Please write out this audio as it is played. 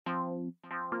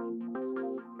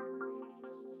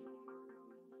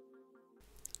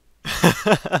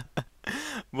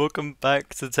Welcome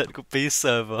back to the Technical Beast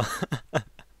server.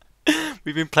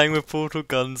 We've been playing with portal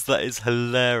guns. That is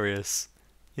hilarious.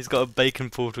 He's got a bacon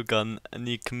portal gun and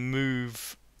you can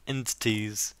move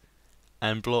entities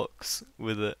and blocks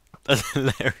with it. That's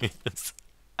hilarious.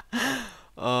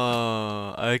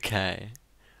 Oh, okay.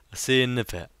 I'll see you in a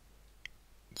bit.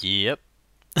 Yep.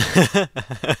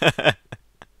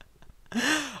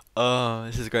 Oh,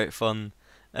 this is great fun.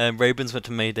 Ravens went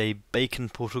and made a bacon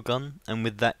portal gun, and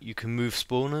with that you can move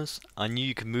spawners. I knew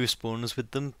you could move spawners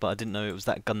with them, but I didn't know it was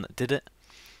that gun that did it.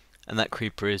 And that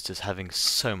creeper is just having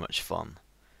so much fun.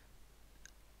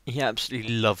 He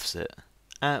absolutely loves it.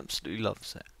 Absolutely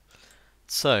loves it.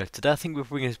 So, today I think we're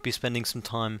going to be spending some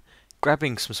time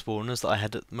grabbing some spawners that I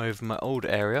had over my old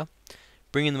area,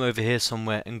 bringing them over here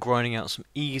somewhere and grinding out some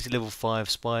easy level 5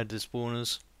 spider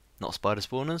spawners. Not spider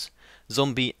spawners,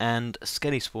 zombie and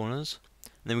skelly spawners.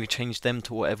 And then we can change them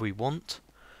to whatever we want.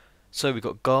 So we've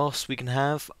got ghast we can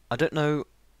have. I don't know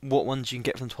what ones you can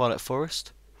get from Twilight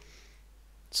Forest.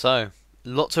 So,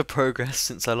 lots of progress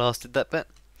since I last did that bit.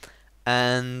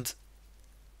 And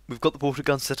we've got the portal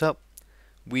gun set up.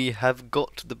 We have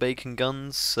got the bacon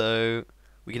guns, so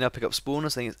we can now pick up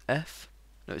spawners. I think it's F.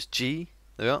 No, it's G.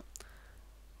 There we are.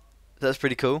 That's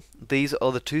pretty cool. These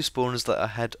are the two spawners that I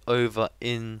had over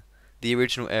in the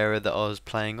original area that I was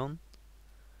playing on.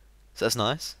 So that's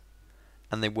nice.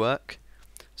 And they work.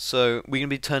 So we're going to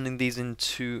be turning these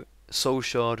into soul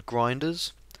shard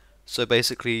grinders. So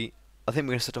basically, I think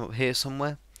we're going to set them up here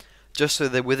somewhere, just so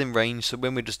they're within range, so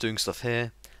when we're just doing stuff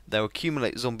here, they'll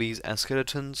accumulate zombies and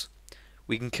skeletons.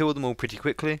 We can kill them all pretty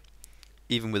quickly,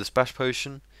 even with a splash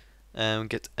potion, and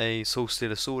get a soul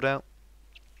stealer sword out,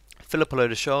 fill up a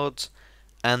load of shards,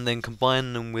 and then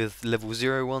combine them with level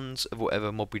 0 ones of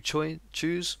whatever mob we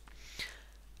choose,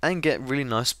 and get really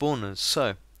nice spawners.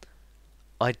 So,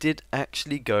 I did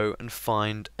actually go and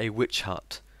find a witch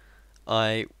hut.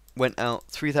 I went out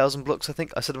 3,000 blocks, I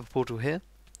think. I set up a portal here.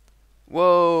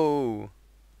 Whoa!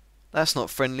 That's not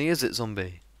friendly, is it,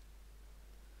 zombie?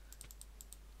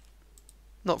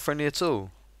 Not friendly at all.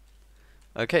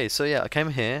 Okay, so yeah, I came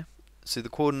here. So the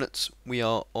coordinates, we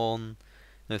are on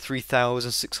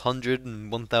 3,600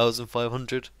 and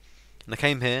 1,500. And I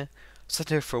came here, sat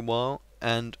here for a while,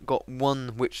 and got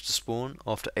one witch to spawn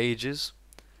after ages.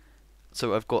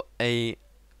 So I've got a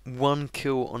 1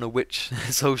 kill on a witch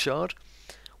soul shard.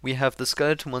 We have the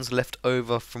skeleton ones left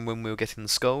over from when we were getting the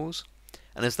skulls,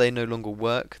 and as they no longer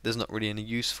work, there's not really any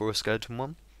use for a skeleton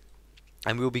one,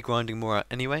 and we'll be grinding more out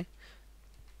anyway.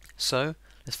 So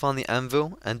let's find the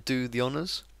anvil and do the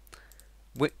honours.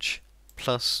 Witch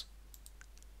plus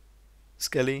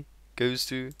skelly goes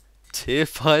to tier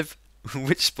 5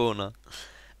 witch spawner,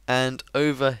 and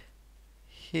over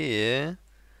here,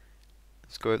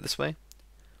 let's go over this way,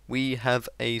 we have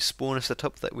a spawner set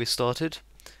up that we started.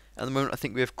 At the moment I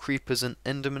think we have creepers and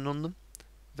endermen on them.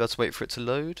 We've got to wait for it to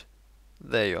load.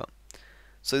 There you are.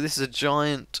 So this is a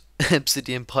giant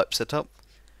obsidian pipe setup.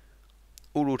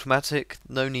 All automatic,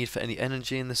 no need for any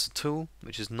energy in this at all,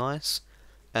 which is nice.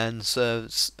 And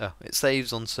it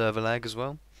saves on server lag as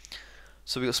well.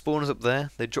 So we've got spawners up there,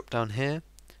 they drop down here.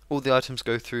 All the items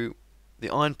go through the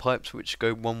iron pipes, which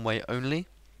go one way only.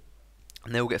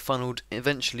 And they will get funneled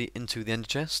eventually into the ender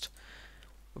chest.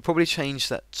 We'll probably change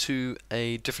that to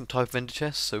a different type of ender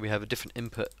chest, so we have a different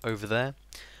input over there.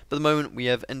 But at the moment we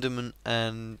have enderman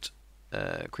and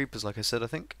creepers, like I said, I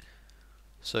think.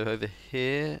 So over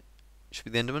here should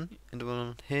be the enderman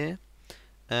on here,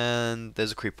 and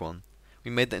there's a creeper one.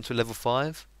 We made that into a level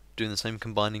 5, doing the same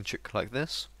combining trick like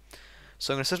this.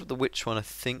 So I'm going to set up the witch one, I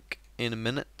think, in a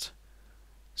minute.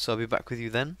 So I'll be back with you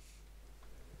then.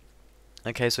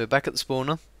 Okay, so we're back at the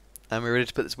spawner, and we're ready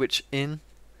to put this witch in.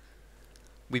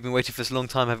 We've been waiting for this a long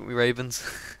time, haven't we, Ravens?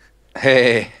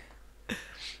 Hey.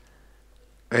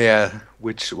 Yeah,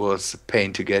 which was a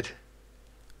pain to get.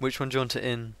 Which one do you want it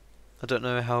in? I don't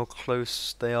know how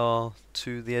close they are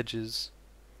to the edges.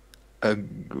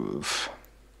 Oof.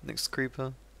 Next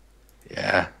creeper.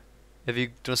 Yeah. Do you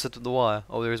want to set up the wire?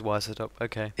 Oh, there is wire set up.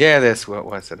 Okay. Yeah, that's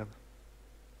what I set up.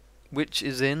 Which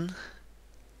is in?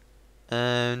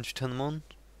 And you turn them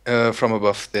on? From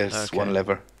above, there's Okay. one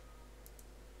lever.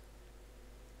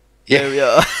 There Yeah. we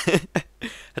are.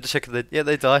 Had to check if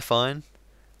they die fine.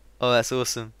 Oh, that's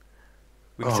awesome.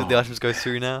 We can see the Oh, items go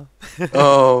through now.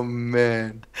 oh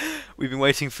man. We've been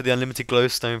waiting for the unlimited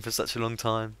glowstone for such a long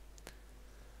time.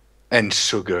 And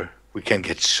sugar. We can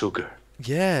get sugar.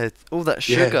 Yeah, all that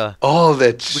Yeah. sugar. All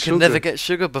that We sugar. could never get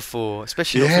sugar before,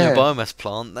 especially not from your Yeah. biomass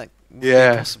plant. That would be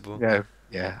Yeah. impossible. Yeah.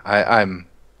 Yeah. I'm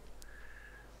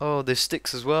Oh, there's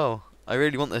sticks as well. I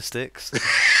really want those sticks.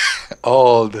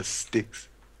 all the sticks.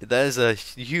 There's a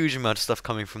huge amount of stuff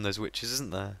coming from those witches,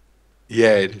 isn't there?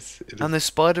 Yeah, it is. It And is. those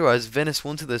spider eyes. Venice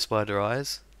wanted those spider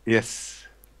eyes. Yes.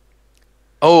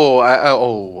 Oh,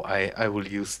 I will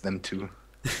use them too.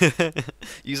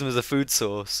 Use them as a food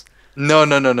source. No,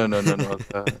 no, no, no, no, no, no.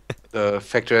 The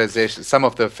factorization, some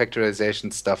of the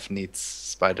factorization stuff needs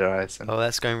spider eyes, and Oh,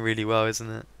 that's going really well, isn't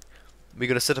it? We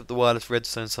got to set up the wireless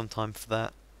redstone sometime for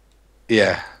that.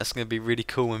 yeah, That's going to be really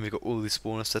cool when we've got all these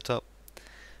spawners set up.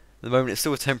 At the moment, it's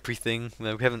still a temporary thing. We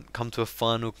haven't come to a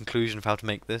final conclusion of how to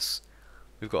make this.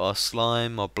 We've got our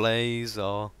slime, our blaze,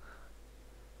 our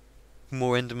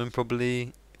more Enderman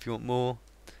probably, if you want more.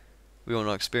 We want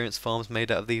our experience farms made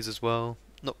out of these as well.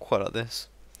 Not quite like this.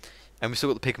 And we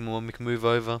still got the Pigman one we can move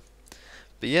over.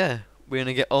 But yeah, we're going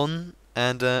to get on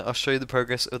and I'll show you the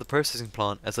progress of the processing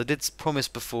plant. As I did promise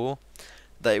before,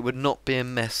 that it would not be a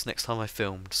mess next time I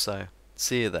filmed. So,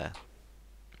 see you there.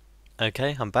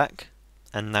 Okay, I'm back.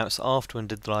 And now it's after when I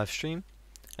did the live stream.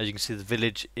 As you can see, the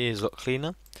village is a lot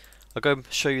cleaner. I'll go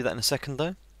show you that in a second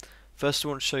though. First I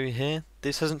want to show you here,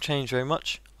 this hasn't changed very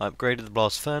much. I upgraded the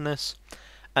blast furnace,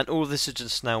 and all of this is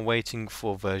just now waiting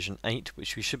for version 8,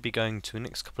 which we should be going to in the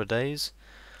next couple of days.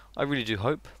 I really do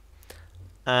hope.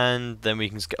 And then we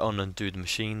can just get on and do the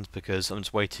machines, because I'm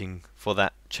just waiting for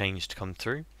that change to come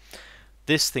through.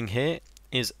 This thing here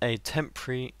is a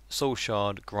temporary soul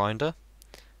shard grinder.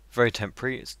 Very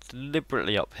temporary, it's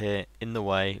deliberately up here in the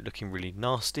way, looking really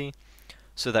nasty,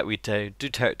 so that we do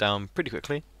tear it down pretty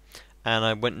quickly. And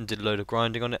I went and did a load of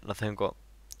grinding on it, and I think I've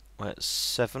got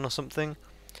 7 or something,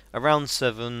 around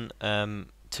 7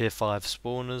 tier 5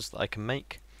 spawners that I can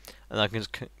make, and I can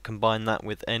just combine that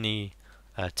with any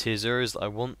tier 0s that I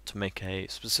want to make a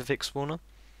specific spawner.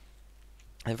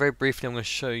 And very briefly I'm going to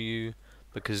show you,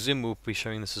 because Zoom will be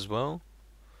showing this as well.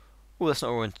 Oh, that's not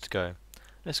where I wanted to go.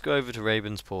 Let's go over to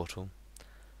Raven's portal.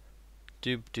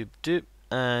 Doop doop doop,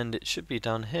 and it should be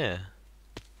down here.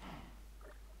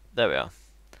 There we are.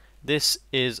 This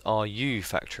is our U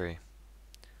factory.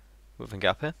 We can get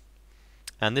up here.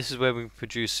 And this is where we're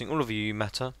producing all of the UU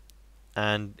matter.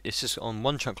 And it's just on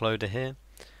one chunk loader here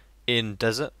in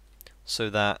desert,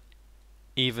 so that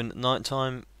even at night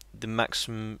time the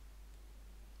maximum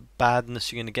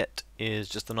badness you're going to get is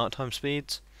just the nighttime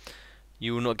speeds.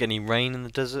 You will not get any rain in the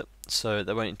desert, so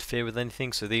they won't interfere with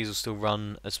anything, so these will still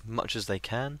run as much as they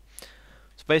can.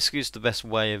 So basically it's the best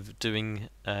way of doing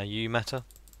UU matter.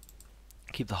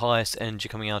 Keep the highest energy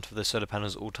coming out of the solar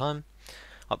panels all time.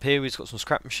 Up here we've got some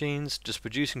scrap machines, just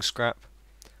producing scrap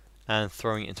and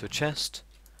throwing it into a chest.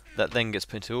 That then gets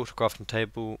put into the auto crafting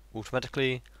table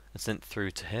automatically and sent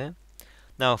through to here.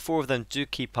 Now 4 of them do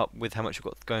keep up with how much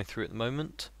we've got going through at the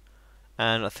moment,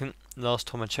 and I think last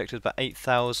time I checked it was about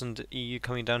 8,000 EU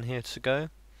coming down here to go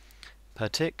per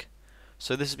tick.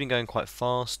 So this has been going quite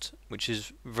fast, which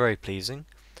is very pleasing.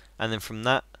 And then from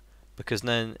that, because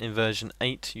then in version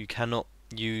 8 you cannot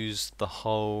use the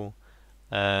whole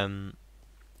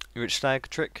rich slag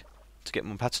trick to get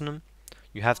more platinum.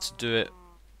 You have to do it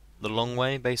the long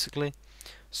way basically.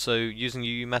 So using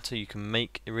UU matter you can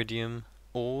make iridium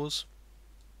ores,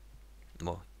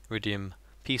 well, iridium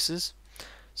pieces.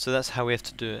 So that's how we have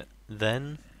to do it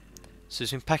then. So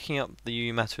we've been packing up the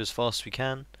UU matter as fast as we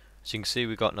can. As you can see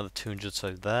we've got another 200 or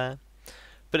so there.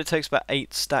 But it takes about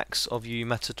 8 stacks of UU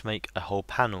matter to make a whole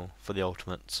panel for the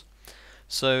ultimates.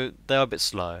 So they are a bit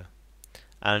slow,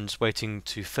 and just waiting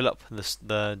to fill up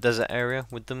the desert area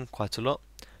with them quite a lot,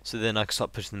 so then I can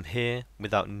start putting them here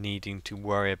without needing to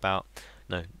worry about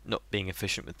not being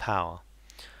efficient with power.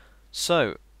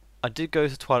 So I did go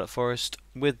to Twilight Forest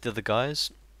with the other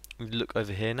guys. We look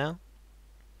over here now.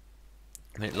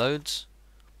 When it loads,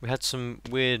 we had some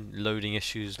weird loading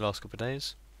issues last couple of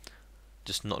days,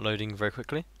 just not loading very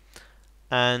quickly,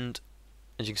 and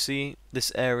as you can see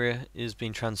this area is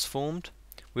being transformed.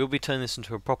 We'll be turning this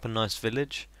into a proper nice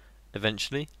village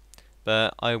eventually,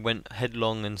 but I went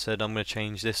headlong and said I'm going to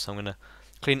change this, I'm going to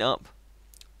clean it up.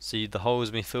 See, the hole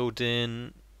has been filled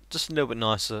in, just a little bit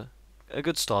nicer, a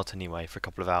good start anyway for a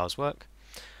couple of hours work.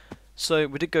 So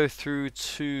we did go through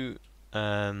to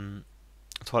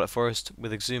Twilight Forest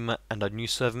with Exuma and our new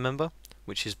server member,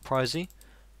 which is Prizey.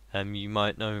 You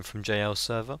might know him from JL's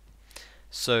server.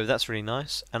 So that's really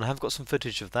nice, and I have got some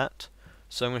footage of that.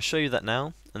 So I'm going to show you that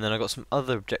now, and then I've got some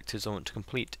other objectives I want to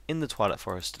complete in the Twilight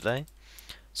Forest today.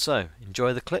 So,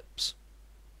 enjoy the clips.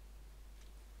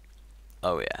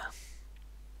 Oh yeah.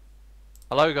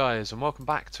 Hello guys, and welcome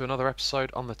back to another episode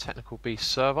on the Technical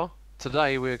Beast server.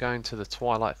 Today we're going to the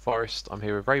Twilight Forest. I'm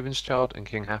here with Ravenschild and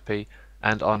King Happy,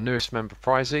 and our newest member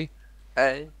Prizey.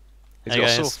 Hey. He's Hey got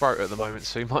guys. a sore throat at the moment,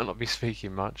 so he might not be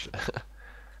speaking much.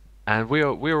 And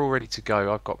we're all ready to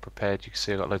go. I've got prepared. You can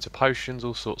see I've got loads of potions,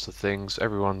 all sorts of things.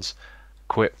 Everyone's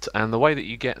equipped. And the way that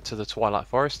you get to the Twilight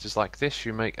Forest is like this.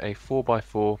 You make a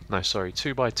 4x4, no, sorry,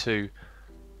 2x2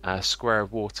 square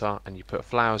of water, and you put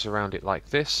flowers around it like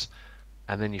this,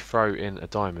 and then you throw in a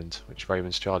diamond, which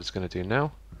Raven's Child is going to do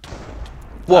now.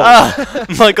 Whoa! Ah,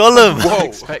 my golem! I wasn't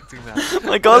expecting that.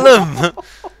 My golem!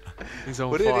 He's on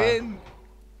Put fire. it in.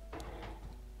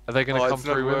 Are they going to come It's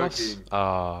not through with us? working.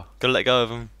 Ah. Gotta let go of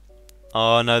them.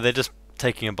 Oh no, they're just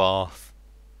taking a bath.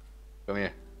 Come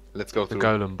here. Let's go The through.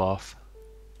 golem bath.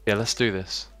 Yeah, let's do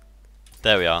this.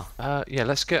 There we are. Yeah,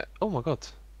 let's get. Oh my god.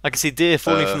 I can see deer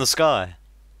falling from the sky.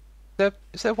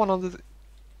 Is there one under the.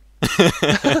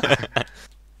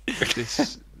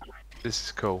 This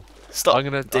is cool. Stop. I'm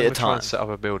gonna deer try time. and set up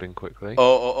a building quickly.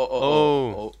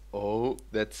 Oh,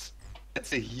 that's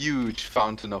a huge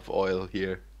fountain of oil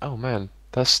here. Oh man,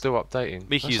 that's still updating.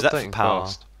 We can That's use that for updating power.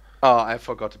 fast. Oh, I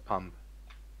forgot to pump.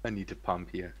 I need to pump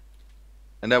here.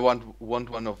 And I want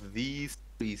one of these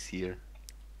trees here.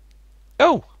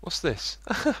 Oh, what's this?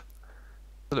 A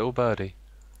little birdie.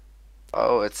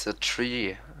 Oh, it's a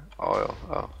tree oil.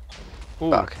 Oh,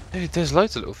 Ooh, fuck. Dude, there's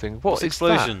loads of little things. What what's is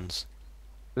explosions?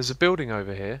 that? There's a building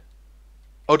over here.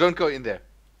 Oh, don't go in there.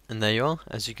 And there you are.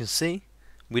 As you can see,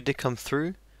 we did come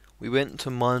through. We went to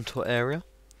a minotaur area,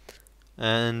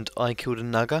 and I killed a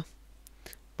naga.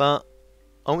 But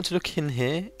I want to look in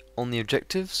here on the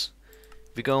objectives.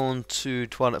 If we go on to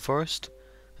Twilight Forest,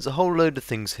 there's a whole load of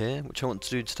things here which I want to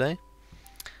do today.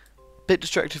 Bit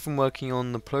distracted from working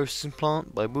on the processing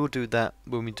plant, but I will do that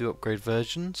when we do upgrade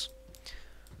versions.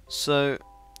 So,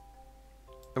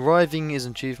 arriving is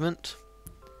an achievement.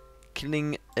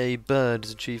 Killing a bird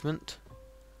is an achievement.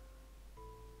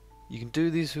 You can do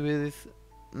these with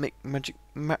magic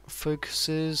map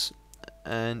focuses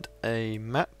and a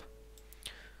map.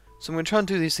 So I'm going to try and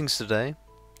do these things today.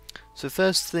 So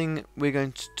first thing we're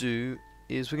going to do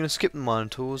is we're going to skip the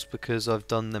minotaurs because I've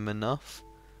done them enough.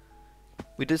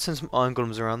 We did send some iron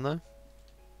golems around though,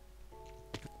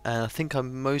 and I think I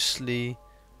mostly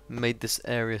made this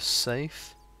area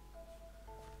safe.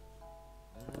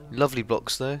 Lovely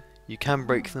blocks though. You can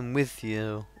break them with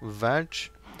your vag,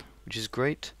 which is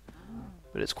great,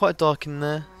 but it's quite dark in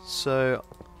there, so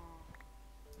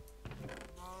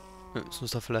oh, some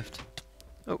stuff left.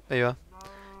 Oh, there you are.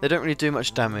 They don't really do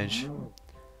much damage,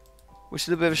 which is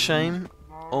a little bit of a shame.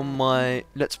 On my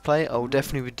Let's Play, I will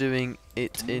definitely be doing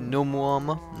it in normal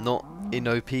armor, not in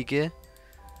OP gear.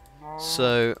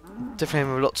 So, definitely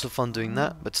having lots of fun doing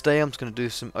that. But today I'm just going to do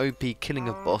some OP killing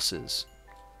of bosses.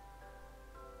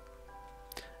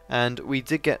 And we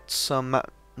did get some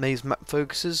maze map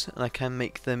focuses, and I can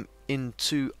make them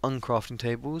into uncrafting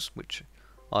tables, which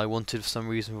I wanted for some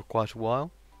reason for quite a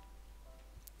while.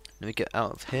 Let me get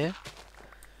out of here.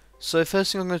 So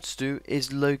first thing I'm going to do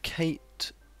is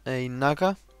locate a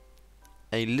naga,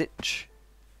 a lich,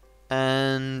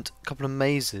 and a couple of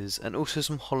mazes, and also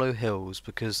some hollow hills,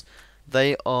 because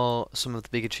they are some of the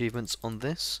big achievements on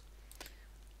this.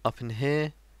 Up in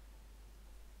here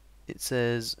it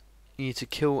says you need to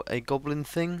kill a goblin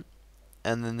thing,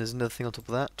 and then there's another thing on top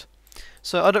of that.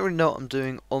 So I don't really know what I'm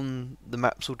doing on the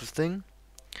map sort of thing.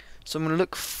 So I'm going to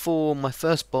look for my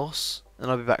first boss,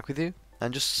 and I'll be back with you.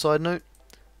 And just a side note,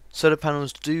 solar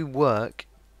panels do work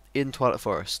in Twilight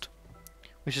Forest,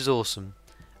 which is awesome,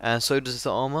 and so does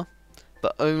the armor,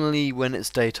 but only when it's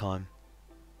daytime.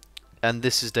 And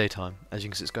this is daytime, as you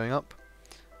can see it's going up.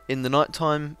 In the night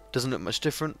time, doesn't look much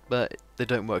different, but they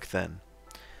don't work then.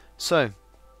 So,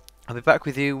 I'll be back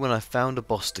with you when I've found a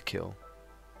boss to kill.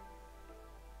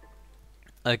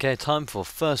 Okay, time for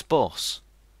first boss,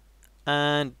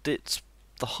 and it's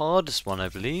the hardest one, I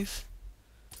believe.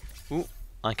 Ooh,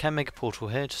 I can make a portal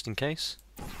here just in case.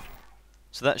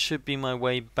 So that should be my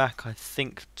way back, I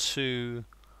think, to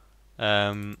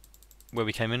where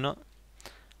we came in. I'm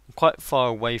quite far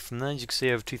away from there, as you can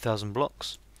see, over 2,000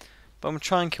 blocks. But I'm going to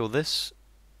try and kill this.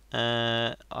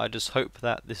 I just hope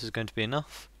that this is going to be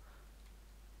enough.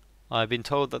 I've been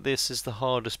told that this is the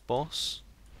hardest boss.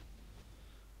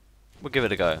 We'll give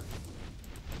it a go.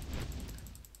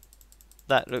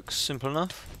 That looks simple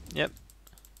enough. Yep.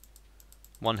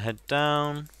 One head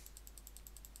down.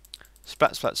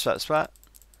 Splat, splat, splat, splat.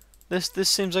 This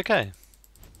seems okay.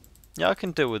 Yeah, I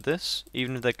can deal with this,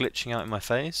 even if they're glitching out in my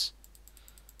face.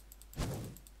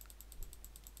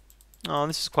 Oh,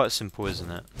 this is quite simple, isn't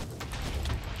it?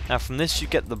 Now from this you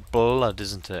get the blood,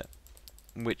 isn't it?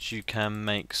 Which you can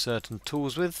make certain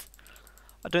tools with.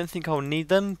 I don't think I'll need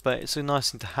them, but it's a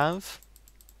nice thing to have.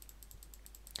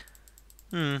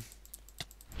 You're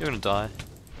gonna die.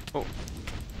 Oh.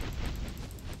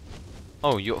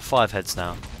 Oh, you got 5 heads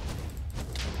now.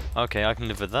 Okay, I can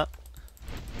live with that.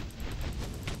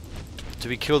 Do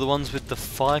we kill the ones with the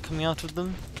fire coming out of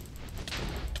them?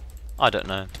 I don't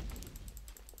know.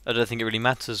 I don't think it really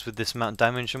matters with this amount of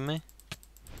damage on me.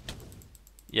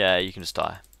 Yeah, you can just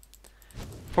die.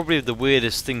 Probably the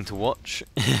weirdest thing to watch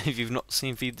if you've not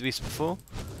seen Feed the Beast before.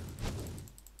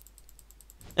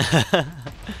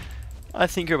 I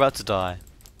think you're about to die.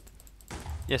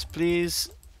 Yes, please.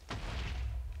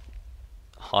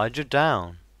 Hydra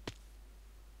down.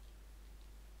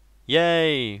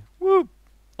 Yay! Whoop!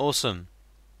 Awesome.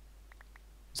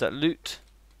 Is that loot?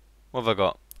 What have I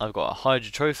got? I've got a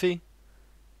Hydra trophy.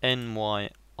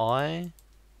 NYI.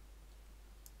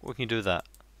 What can you do with that?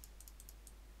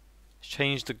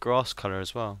 Change the grass colour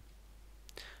as well.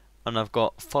 And I've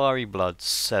got Fiery Blood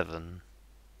 7.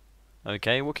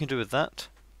 Okay, what can you do with that?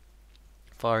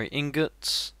 Fiery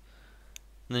ingots.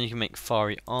 And then you can make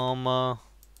fiery armour.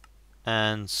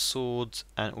 And swords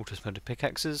and auto-smelted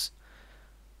pickaxes.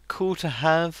 Cool to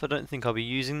have. I don't think I'll be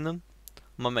using them.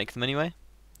 I might make them anyway.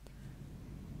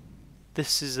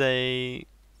 This is a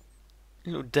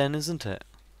little den, isn't it?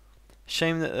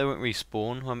 Shame that they won't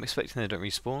respawn. I'm expecting they don't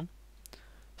respawn.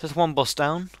 So that's one boss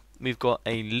down. We've got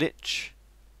a lich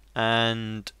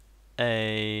and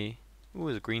a... Ooh,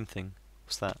 there's a green thing.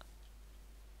 What's that?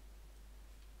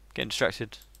 Getting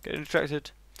distracted. Getting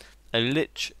distracted. A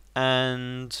lich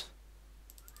and...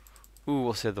 Ooh,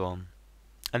 what's the other one?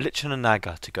 A lich and a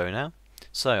naga to go now.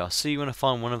 So, I'll see you when I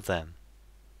find one of them.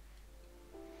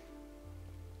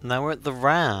 Now we're at the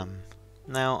ram.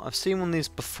 Now, I've seen one of these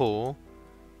before.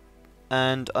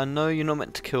 And I know you're not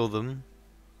meant to kill them.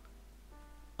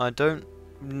 I don't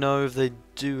know if they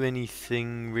do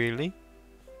anything really.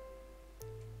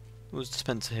 What's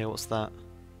dispenser here? What's that?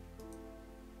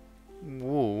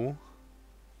 Wool.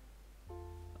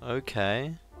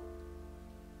 Okay.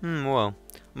 Well,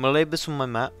 I'm gonna label this on my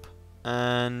map,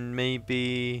 and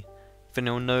maybe if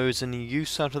anyone knows any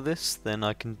use out of this, then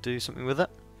I can do something with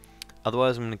it.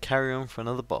 Otherwise, I'm gonna carry on for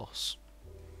another boss.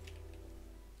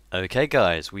 Okay,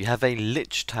 guys, we have a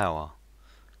lich tower.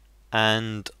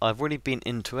 And I've already been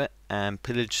into it and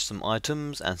pillaged some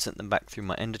items and sent them back through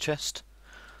my ender chest.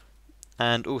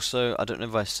 And also, I don't know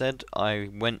if I said, I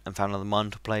went and found another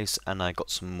mantle place and I got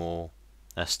some more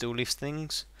steel leaf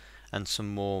things and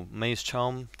some more maze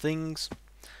charm things.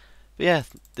 But yeah,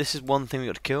 this is one thing we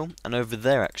got to kill, and over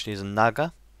there actually is a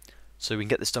naga. So we can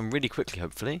get this done really quickly,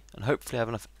 hopefully, and hopefully have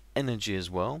enough energy as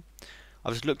well.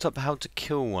 I've just looked up how to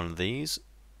kill one of these,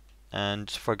 and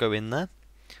just before I go in there,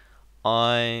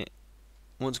 I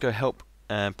want to go help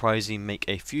Prizey make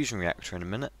a fusion reactor in a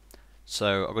minute.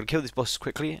 So I've got to kill these bosses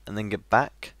quickly and then get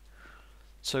back.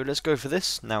 So let's go for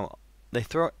this. Now, they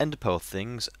throw out ender pearl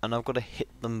things and I've got to hit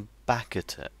them back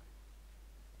at it.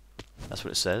 That's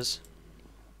what it says.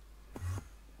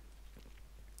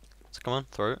 So come on,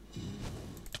 throw it.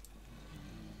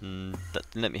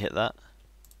 Let me hit that.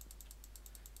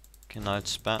 Can I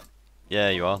spat? Yeah,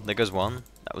 you are. There goes one.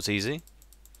 That was easy.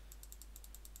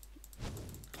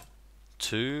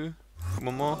 2.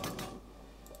 One more.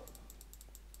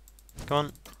 Come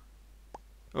on.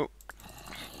 Oh.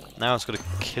 Now it's got to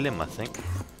kill him, I think.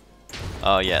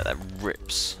 Oh yeah, that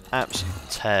rips. Absolute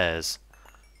tears.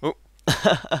 Oh.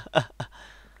 Have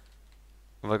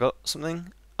I got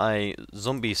something? A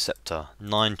zombie scepter.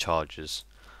 9 charges.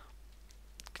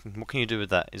 What can you do with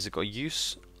that? Is it got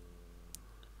use?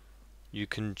 You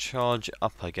can charge it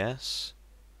up, I guess.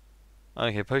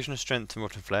 Okay, potion of strength and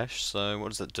rotten flesh. So what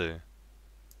does that do?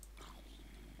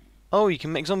 Oh, you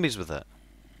can make zombies with it.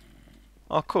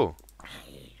 Oh, cool.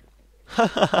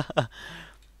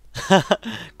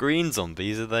 Green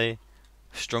zombies, are they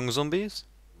strong zombies?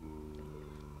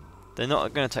 They're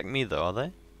not going to attack me though, are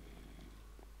they?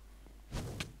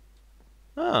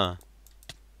 Ah.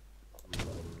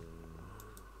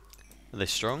 Are they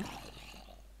strong?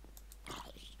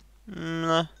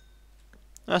 Nah.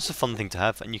 That's a fun thing to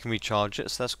have, and you can recharge it,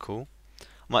 so that's cool. I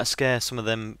might scare some of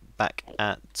them back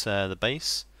at the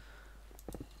base.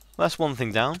 Well, that's one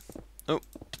thing down. Oh,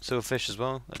 silverfish as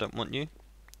well. I don't want you.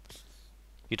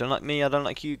 You don't like me, I don't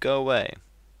like you, go away.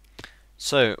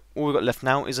 So, all we've got left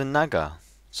now is a naga.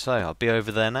 So, I'll be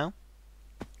over there now.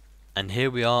 And here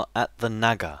we are at the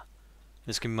naga.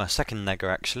 This is going to be my second naga,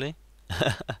 actually.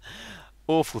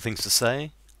 Awful things to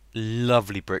say.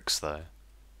 Lovely bricks, though.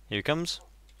 Here he comes.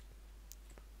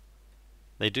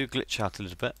 They do glitch out a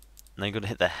little bit. And then you've got to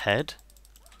hit their head.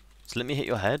 So let me hit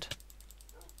your head.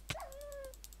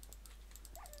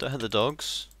 Don't hit the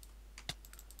dogs.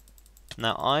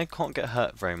 Now I can't get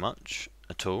hurt very much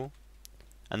at all.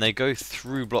 And they go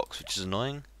through blocks, which is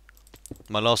annoying.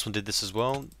 My last one did this as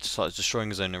well. Started destroying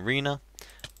his own arena.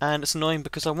 and it's annoying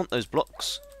because I want those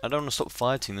blocks. I don't want to stop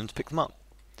fighting them to pick them up.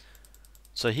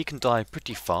 So he can die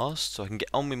pretty fast, so I can get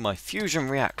on with my fusion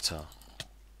reactor.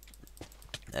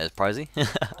 There's Pricey.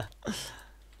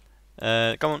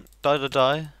 Come on, die, die,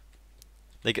 die.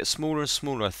 They get smaller and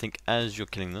smaller, I think, as you're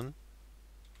killing them.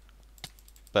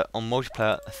 But on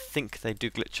multiplayer, I think they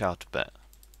do glitch out a bit.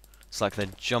 It's like they're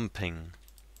jumping.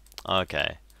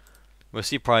 Okay. We'll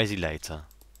see Pricey later.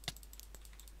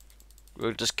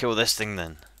 We'll just kill this thing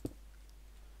then.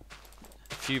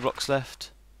 A few blocks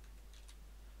left.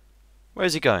 Where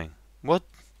is he going? What?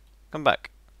 Come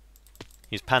back.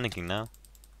 He's panicking now.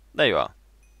 There you are.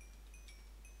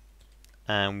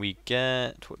 And we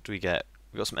get... what do we get?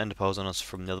 We got some ender pearls on us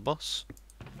from the other boss.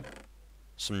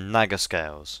 Some naga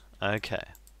scales. Okay.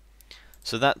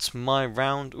 So that's my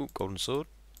round... ooh, golden sword.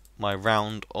 My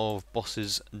round of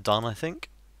bosses done, I think.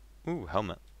 Ooh,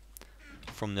 helmet.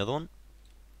 From the other one.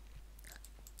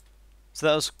 So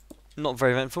that was not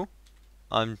very eventful.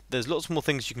 There's lots more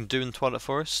things you can do in Twilight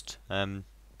Forest.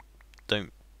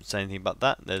 Don't say anything about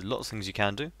that. There's lots of things you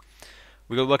can do.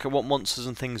 We've got to work out what monsters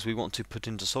and things we want to put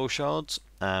into soul shards,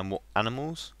 and what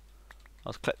animals.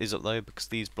 I'll collect these up though, because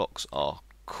these blocks are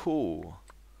cool.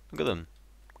 Look at them.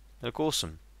 They look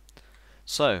awesome.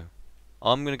 So,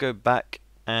 I'm going to go back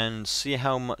and see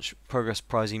how much progress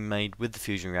Pricey made with the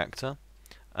fusion reactor,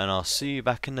 and I'll see you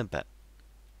back in a bit.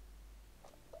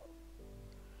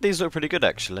 These look pretty good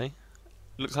actually.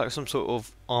 Looks like some sort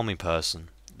of army person.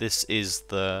 This is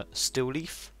the steel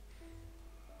leaf.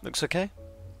 Looks okay.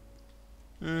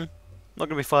 Not going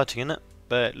to be fighting in it,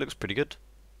 but it looks pretty good.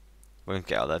 We're going to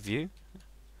get out of that view.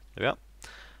 There we are.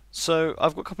 So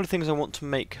I've got a couple of things I want to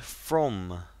make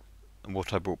from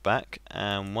what I brought back,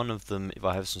 and one of them, if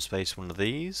I have some space, one of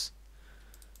these,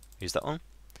 use that one,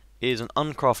 is an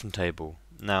uncrafting table.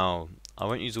 Now, I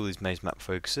won't use all these maze map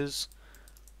focuses.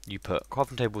 You put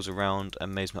crafting tables around a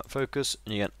maze map focus,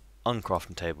 and you get an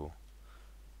uncrafting table.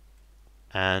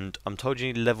 And I'm told you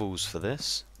need levels for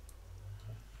this.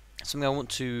 Something I want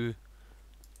to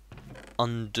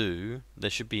undo.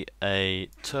 There should be a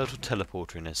turtle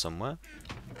teleporter in here somewhere.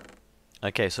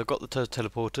 Okay, so I've got the turtle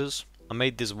teleporters. I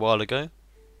made this a while ago.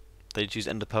 They use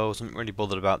ender pearls. I'm not really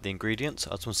bothered about the ingredients.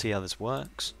 I just want to see how this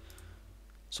works.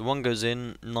 So one goes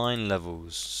in 9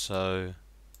 levels. So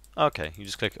okay, you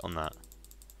just click it on that.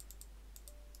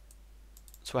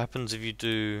 So what happens if you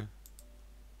do?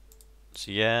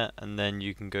 So yeah, and then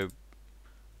you can go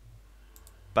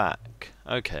back.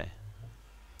 Okay.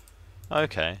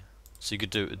 Okay. So you could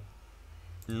do it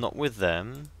not with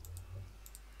them.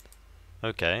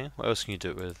 Okay. What else can you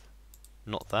do it with?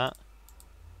 Not that.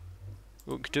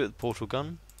 We could do it with the portal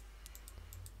gun.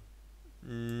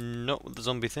 Not with the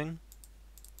zombie thing.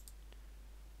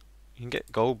 You can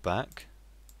get gold back.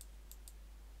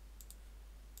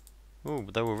 Oh,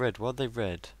 but they were red. Why are they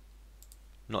red?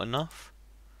 Not enough?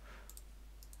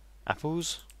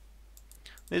 Apples?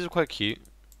 These are quite cute.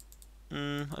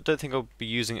 I don't think I'll be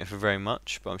using it for very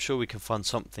much, but I'm sure we can find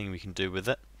something we can do with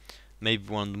it.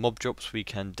 Maybe one of the mob drops we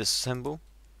can disassemble.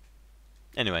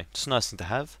 Anyway, just a nice thing to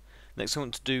have. Next thing I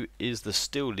want to do is the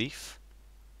steel leaf.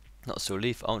 Not steel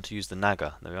leaf, I want to use the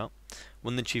naga. There we are.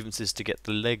 One of the achievements is to get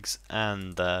the legs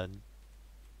and the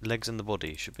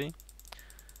body, should be.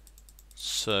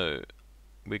 So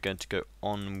we're going to go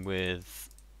on with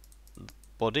the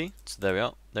body. So there we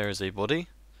are. There is a body.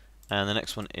 And the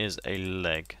next one is a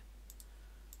leg.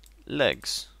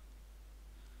 Legs.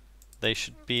 They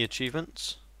should be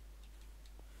achievements.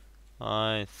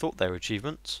 I thought they were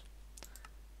achievements.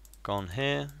 Gone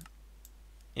here.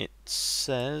 It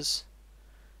says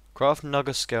craft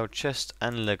naga scale chest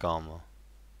and leg armor.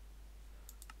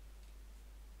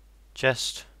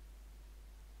 Chest.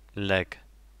 Leg.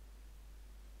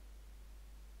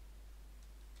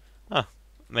 Oh,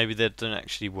 maybe they don't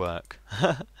actually work.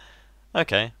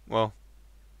 Okay, well,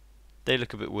 they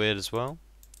look a bit weird as well.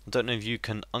 I don't know if you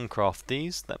can uncraft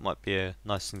these. That might be a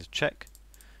nice thing to check.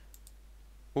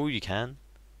 Or you can.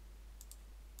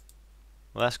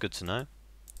 Well, that's good to know.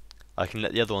 I can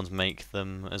let the other ones make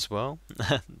them as well.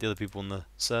 The other people on the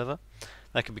server.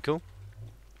 That could be cool.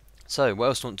 So, what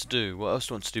else do I want to do? What else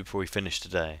do I want to do before we finish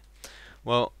today?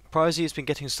 Well, Pricey has been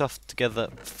getting stuff together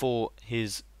for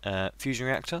his fusion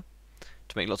reactor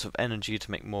to make lots of energy,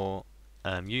 to make more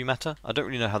UV matter. I don't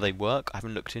really know how they work. I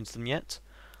haven't looked into them yet.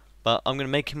 But I'm going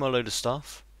to make him a load of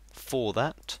stuff for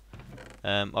that.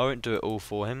 I won't do it all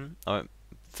for him. I won't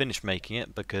finish making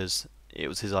it because it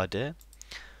was his idea.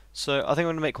 So I think I'm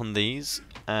going to make one of these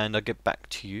and I'll get back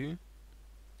to you.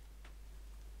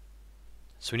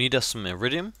 So we need us some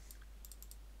iridium.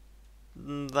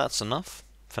 That's enough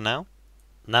for now.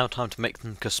 Now time to make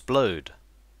them explode.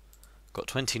 Got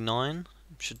 29.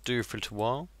 Should do for a little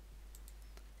while.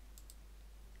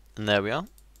 And there we are.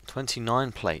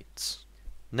 29 plates.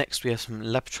 Next we have some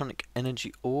electronic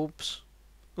energy orbs.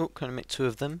 Oh, can I make 2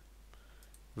 of them?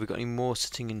 Have we got any more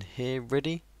sitting in here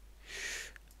ready?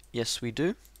 Yes, we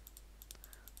do.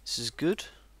 This is good.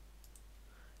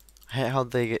 I hate how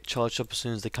they get charged up as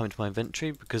soon as they come into my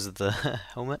inventory because of the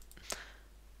helmet.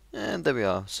 And there we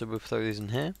are. So we'll throw these in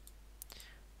here.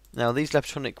 Now these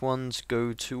electronic ones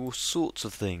go to all sorts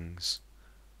of things,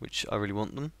 which I really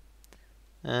want them.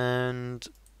 And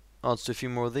I'll just do a few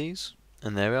more of these.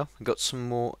 And there we are. We've got some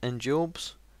more energy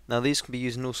orbs. Now these can be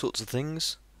used in all sorts of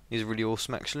things. These are really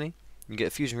awesome actually. You get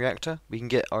a fusion reactor. We can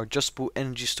get our adjustable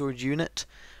energy storage unit,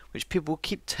 which people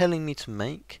keep telling me to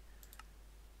make.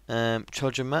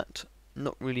 Charger mat,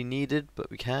 not really needed, but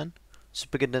we can.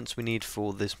 Super condenser we need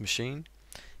for this machine.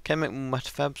 Can make more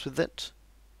matter fabs with it.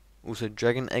 Also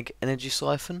dragon egg energy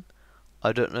siphon.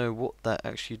 I don't know what that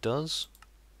actually does.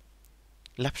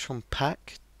 Laptron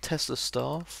pack, Tesla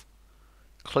staff,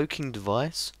 cloaking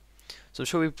device. So I'm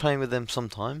sure we'll be playing with them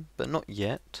sometime, but not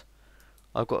yet.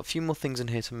 I've got a few more things in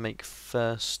here to make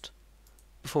first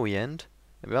before we end.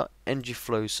 There we are, energy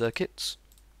flow circuits.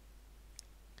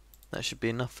 That should be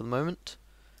enough for the moment.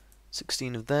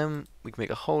 16 of them. We can make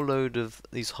a whole load of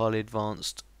these highly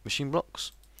advanced machine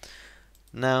blocks.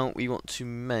 Now we want to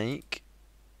make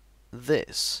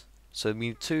this. So we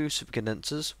need 2 super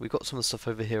condensers. We've got some of the stuff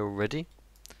over here already.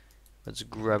 Let's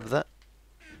grab that.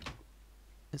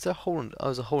 Is there a hole? Oh,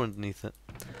 there's a hole underneath it.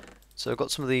 So I've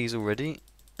got some of these already.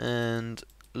 And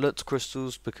lots of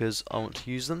crystals because I want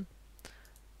to use them.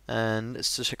 And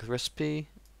let's just check the recipe.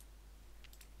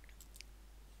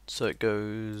 So it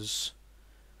goes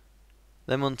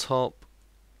them on top,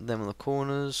 them on the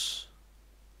corners.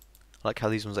 I like how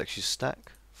these ones actually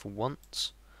stack for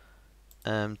once.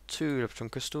 2 electron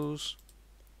crystals,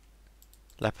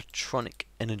 Lapatronic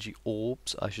energy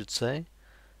orbs, I should say.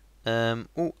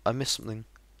 Oh, I missed something.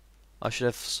 I should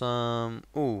have some.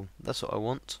 Oh, that's what I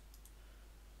want.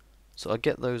 So I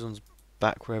get those ones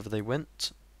back wherever they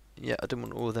went. Yeah, I didn't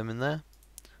want all of them in there.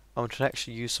 I want to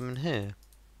actually use some in here.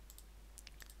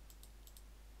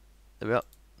 There we are.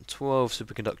 12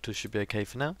 superconductors should be okay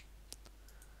for now.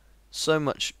 So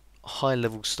much high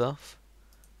level stuff.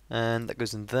 And that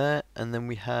goes in there. And then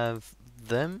we have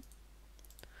them.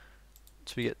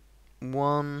 So we get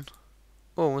 1.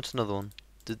 Oh, what's another one?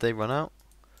 Did they run out?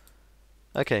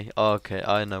 Okay, oh, okay,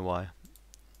 I know why.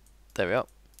 There we are.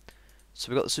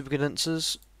 So we got the super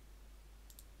condensers.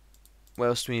 What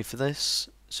else do we need for this?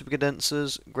 Super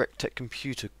condensers, Tech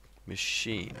computer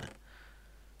machine.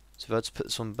 So if I had to put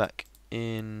this one back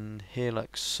in here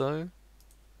like so.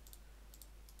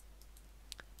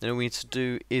 Then all we need to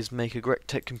do is make a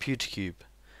Tech computer cube.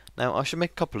 Now I should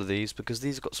make a couple of these because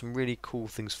these have got some really cool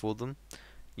things for them.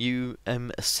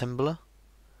 assembler.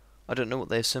 I don't know what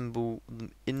they assemble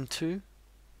them into.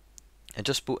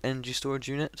 Adjustable energy storage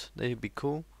unit, they would be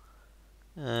cool.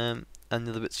 And the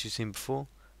other bits you've seen before.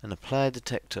 An applied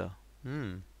detector.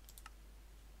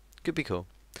 Could be cool.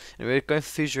 Anyway, we're going for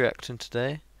fusion reactor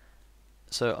today.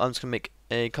 So I'm just going to make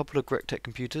a couple of Tech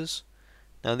computers.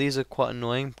 Now these are quite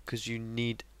annoying because you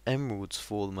need emeralds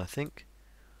for them, I think.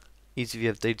 Easy if you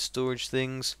have data storage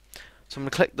things. So I'm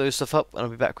going to collect those stuff up and I'll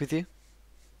be back with you.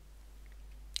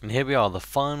 And here we are, the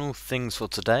final things for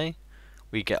today.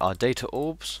 We get our data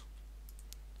orbs.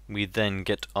 We then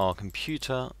get our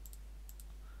computer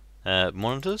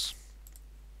monitors.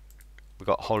 We've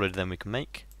got a whole load of them we can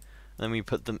make. And then we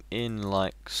put them in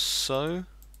like so.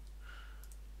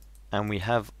 And we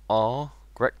have our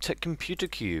Tech computer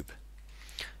cube.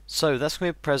 So that's going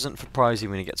to be a present for Pricey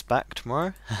when he gets back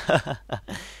tomorrow.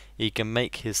 He can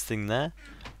make his thing there.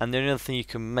 And the only other thing you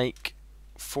can make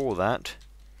for that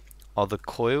are the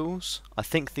coils. I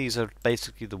think these are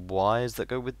basically the wires that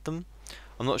go with them.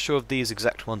 I'm not sure if these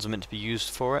exact ones are meant to be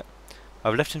used for it.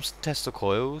 I've left him to test the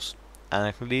coils, and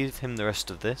I can leave him the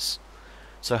rest of this.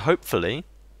 So hopefully,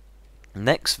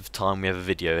 next time we have a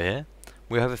video here,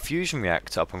 we'll have a fusion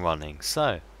reactor up and running.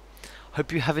 So,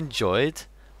 hope you have enjoyed.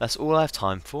 That's all I have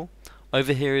time for.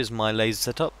 Over here is my laser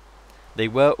setup. They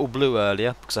were all blue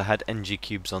earlier because I had NG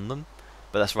cubes on them,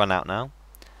 but that's run out now.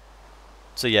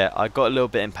 So yeah, I got a little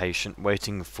bit impatient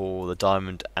waiting for the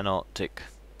diamond and arctic,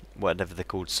 whatever they're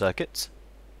called, circuits.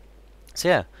 So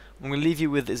yeah, I'm going to leave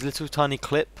you with this little tiny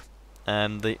clip.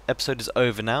 The episode is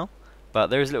over now, but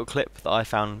there is a little clip that I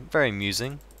found very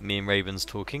amusing, me and Ravens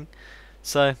talking.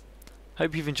 So,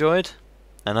 hope you've enjoyed,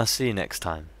 and I'll see you next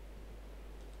time.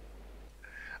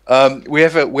 We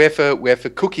have a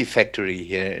cookie factory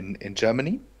here in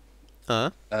Germany,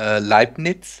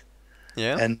 Leibniz,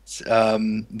 Yeah.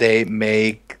 and they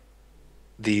make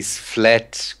these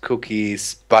flat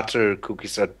cookies, butter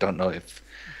cookies. I don't know if.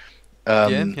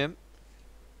 Yeah, yeah.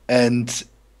 And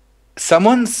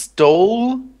someone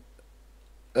stole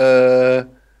the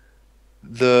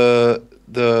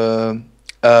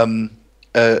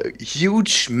a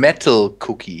huge metal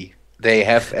cookie they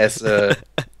have as a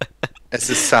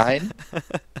sign,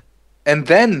 and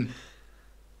then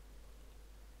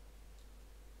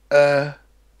the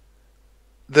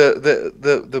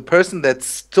person that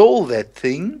stole that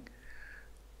thing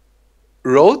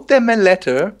wrote them a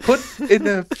letter, put in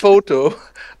a photo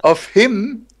of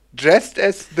him dressed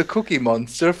as the Cookie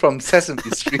Monster from Sesame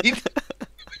Street.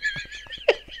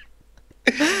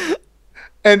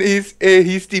 And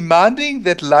he's demanding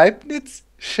that Leibniz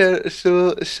shall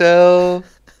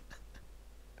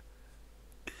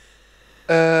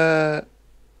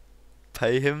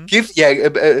Pay him.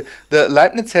 The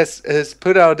Leibniz has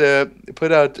put out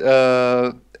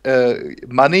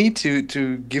money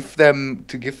to give them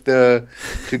to get the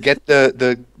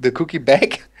cookie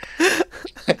back.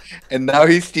 And now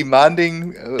he's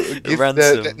demanding give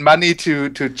the money to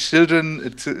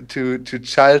children to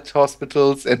child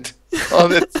hospitals and all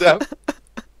that stuff.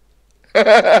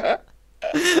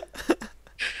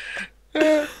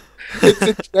 It's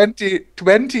a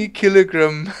 20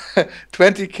 kilogram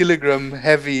 20 kilogram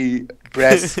heavy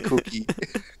brass cookie.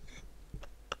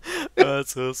 Oh,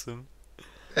 that's awesome.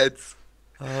 That's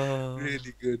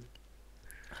really good.